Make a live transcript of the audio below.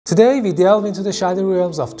Today we delve into the shadowy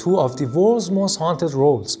realms of two of the world's most haunted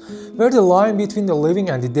roads, where the line between the living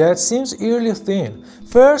and the dead seems eerily thin.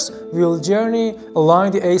 First, we will journey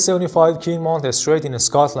along the A75 Kinmount Straight in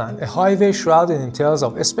Scotland, a highway shrouded in tales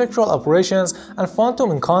of spectral apparitions and phantom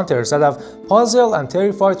encounters that have puzzled and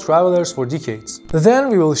terrified travelers for decades. Then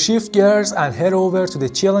we will shift gears and head over to the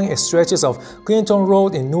chilling stretches of Clinton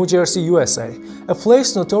Road in New Jersey, USA, a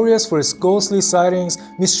place notorious for its ghostly sightings,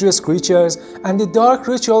 mysterious creatures, and the dark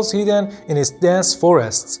rituals hidden in its dense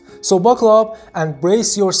forests. So buckle up and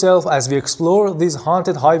brace yourself as we explore these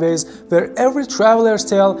haunted highways where every traveler's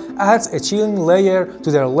tale adds a chilling layer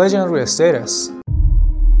to their legendary status.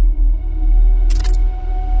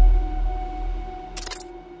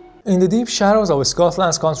 In the deep shadows of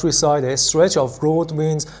Scotland's countryside, a stretch of road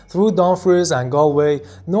winds through Dumfries and Galway,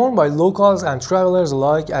 known by locals and travelers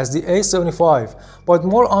alike as the A75, but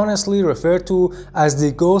more honestly referred to as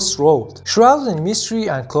the Ghost Road. Shrouded in mystery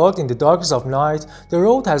and cloaked in the darkness of night, the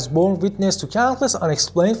road has borne witness to countless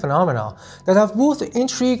unexplained phenomena that have both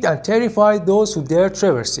intrigued and terrified those who dare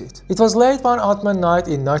traverse it. It was late one autumn night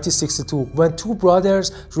in 1962 when two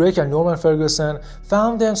brothers, Drake and Norman Ferguson,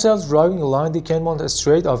 found themselves driving along the Kinmount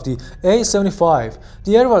Straight of the A75.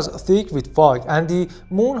 The air was thick with fog and the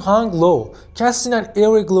moon hung low, casting an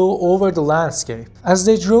eerie glow over the landscape. As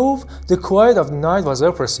they drove, the quiet of the night was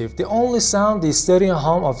oppressive, the only sound the steady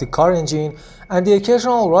hum of the car engine and the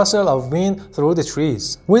occasional rustle of wind through the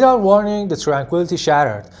trees. Without warning, the tranquility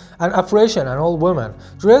shattered. An apparition, an old woman,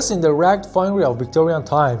 dressed in the ragged finery of Victorian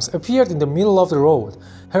times, appeared in the middle of the road.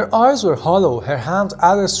 Her eyes were hollow, her hands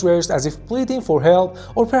outstretched as if pleading for help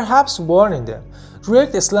or perhaps warning them.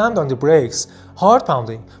 Drake slammed on the brakes, heart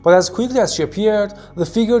pounding, but as quickly as she appeared, the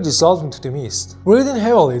figure dissolved into the mist. Breathing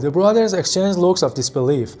heavily, the brothers exchanged looks of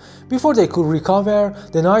disbelief. Before they could recover,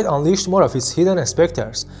 the night unleashed more of its hidden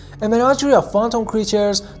specters. A menagerie of phantom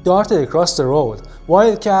creatures darted across the road,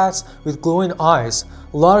 wild cats with glowing eyes,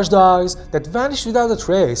 large dogs that vanished without a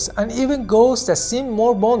trace, and even ghosts that seemed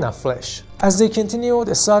more bone than flesh. As they continued,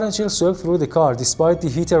 a sudden chill swept through the car despite the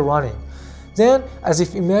heater running. Then, as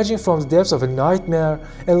if emerging from the depths of a nightmare,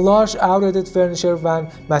 a large outdated furniture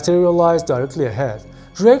van materialized directly ahead.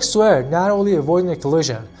 Drake swerved, narrowly avoiding a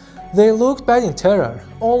collision. They looked back in terror,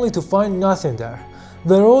 only to find nothing there.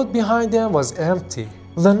 The road behind them was empty.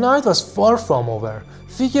 The night was far from over.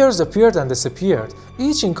 Figures appeared and disappeared,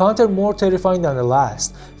 each encounter more terrifying than the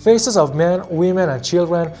last. Faces of men, women, and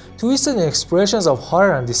children, twisted in expressions of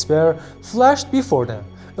horror and despair, flashed before them,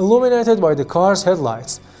 illuminated by the car's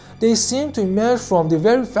headlights. They seemed to emerge from the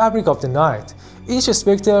very fabric of the night, each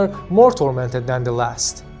spectre more tormented than the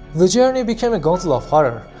last. The journey became a gauntlet of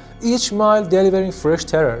horror, each mile delivering fresh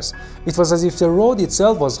terrors. It was as if the road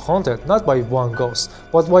itself was haunted not by one ghost,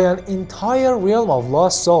 but by an entire realm of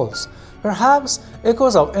lost souls. Perhaps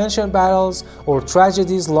echoes of ancient battles or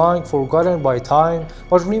tragedies long forgotten by time,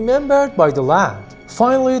 but remembered by the land.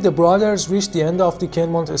 Finally, the brothers reached the end of the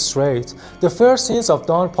Kinmount Straight, the first hints of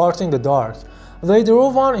dawn parting the dark. They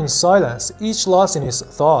drove on in silence, each lost in his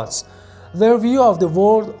thoughts, their view of the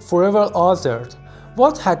world forever altered.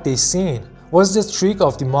 What had they seen? Was this trick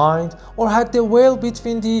of the mind, or had the veil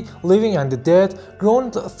between the living and the dead grown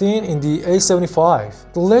thin in the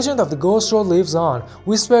A75? The legend of the Ghost Road lives on,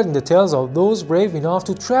 whispered in the tales of those brave enough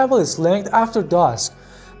to travel its length after dusk.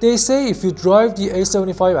 They say if you drive the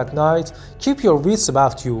A75 at night, keep your wits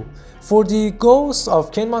about you, for the ghosts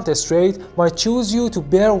of Kinmount Straight might choose you to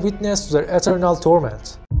bear witness to their eternal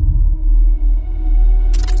torment.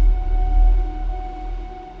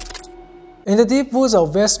 In the deep woods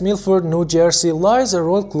of West Milford, New Jersey, lies a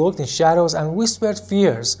road cloaked in shadows and whispered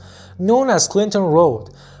fears, known as Clinton Road.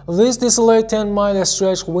 This desolate 10-mile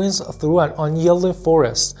stretch winds through an unyielding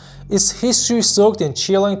forest, its history soaked in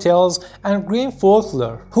chilling tales and grim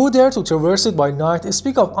folklore. Who dare to traverse it by night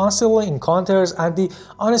speak of unsettling encounters and the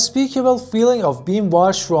unspeakable feeling of being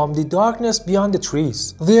watched from the darkness beyond the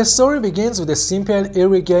trees. The story begins with a simple,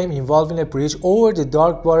 eerie game involving a bridge over the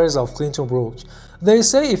dark waters of Clinton Brook. They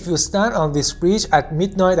say if you stand on this bridge at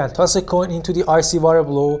midnight and toss a coin into the icy water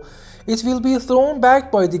below, it will be thrown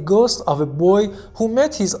back by the ghost of a boy who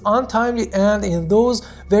met his untimely end in those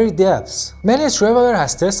very depths. Many a traveler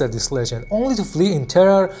has tested this legend, only to flee in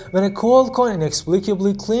terror when a cold coin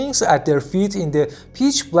inexplicably clings at their feet in the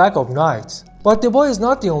pitch black of night. But the boy is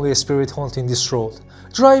not the only spirit haunting this road.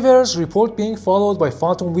 Drivers report being followed by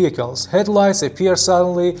phantom vehicles. Headlights appear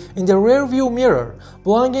suddenly in the rearview mirror,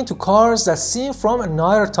 belonging to cars that seem from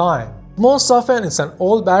another time. Most often it's an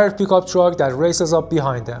old battered pickup truck that races up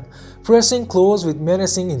behind them, pressing close with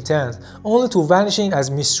menacing intent, only to vanishing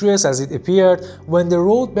as mysterious as it appeared when the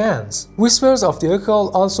road bends. Whispers of the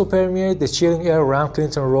occult also permeate the chilling air around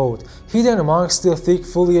Clinton Road. Hidden amongst the thick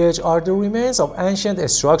foliage are the remains of ancient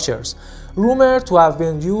structures, rumored to have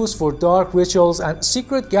been used for dark rituals and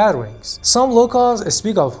secret gatherings. Some locals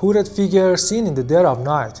speak of hooded figures seen in the dead of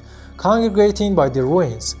night, congregating by the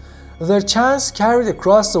ruins, their chants carried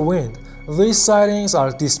across the wind. These sightings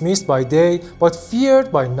are dismissed by day but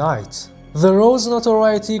feared by night. The road's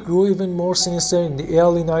notoriety grew even more sinister in the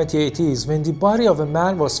early 1980s when the body of a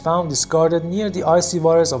man was found discarded near the icy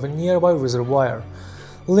waters of a nearby reservoir,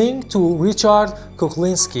 linked to Richard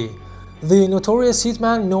Kuklinski, the notorious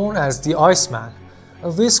hitman known as the Iceman.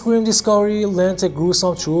 This grim discovery lent a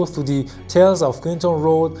gruesome truth to the tales of Clinton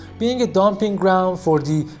Road being a dumping ground for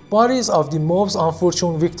the bodies of the mob's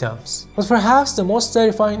unfortunate victims. But perhaps the most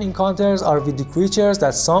terrifying encounters are with the creatures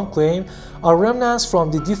that some claim are remnants from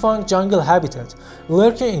the defunct jungle habitat,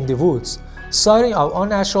 lurking in the woods. Sightings of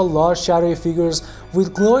unnatural large shadowy figures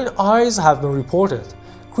with glowing eyes have been reported.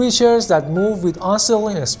 Creatures that move with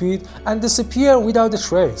unsettling speed and disappear without a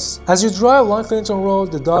trace. As you drive along Clinton Road,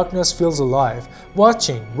 the darkness feels alive,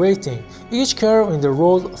 watching, waiting. Each curve in the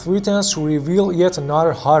road threatens to reveal yet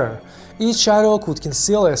another horror. Each shadow could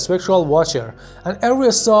conceal a spectral watcher, and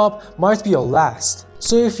every stop might be your last.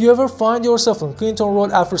 So if you ever find yourself on Clinton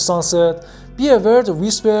Road after sunset, be aware of the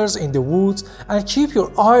whispers in the woods and keep your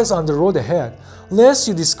eyes on the road ahead, lest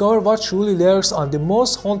you discover what truly lurks on the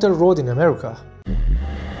most haunted road in America.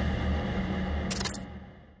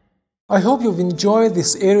 I hope you've enjoyed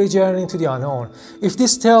this eerie journey into the unknown. If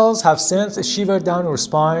these tales have sent a shiver down your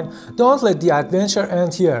spine, don't let the adventure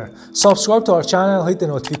end here. Subscribe to our channel, hit the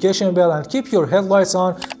notification bell, and keep your headlights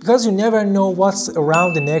on because you never know what's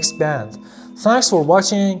around the next bend. Thanks for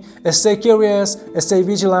watching, stay curious, stay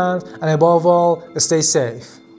vigilant, and above all, stay safe.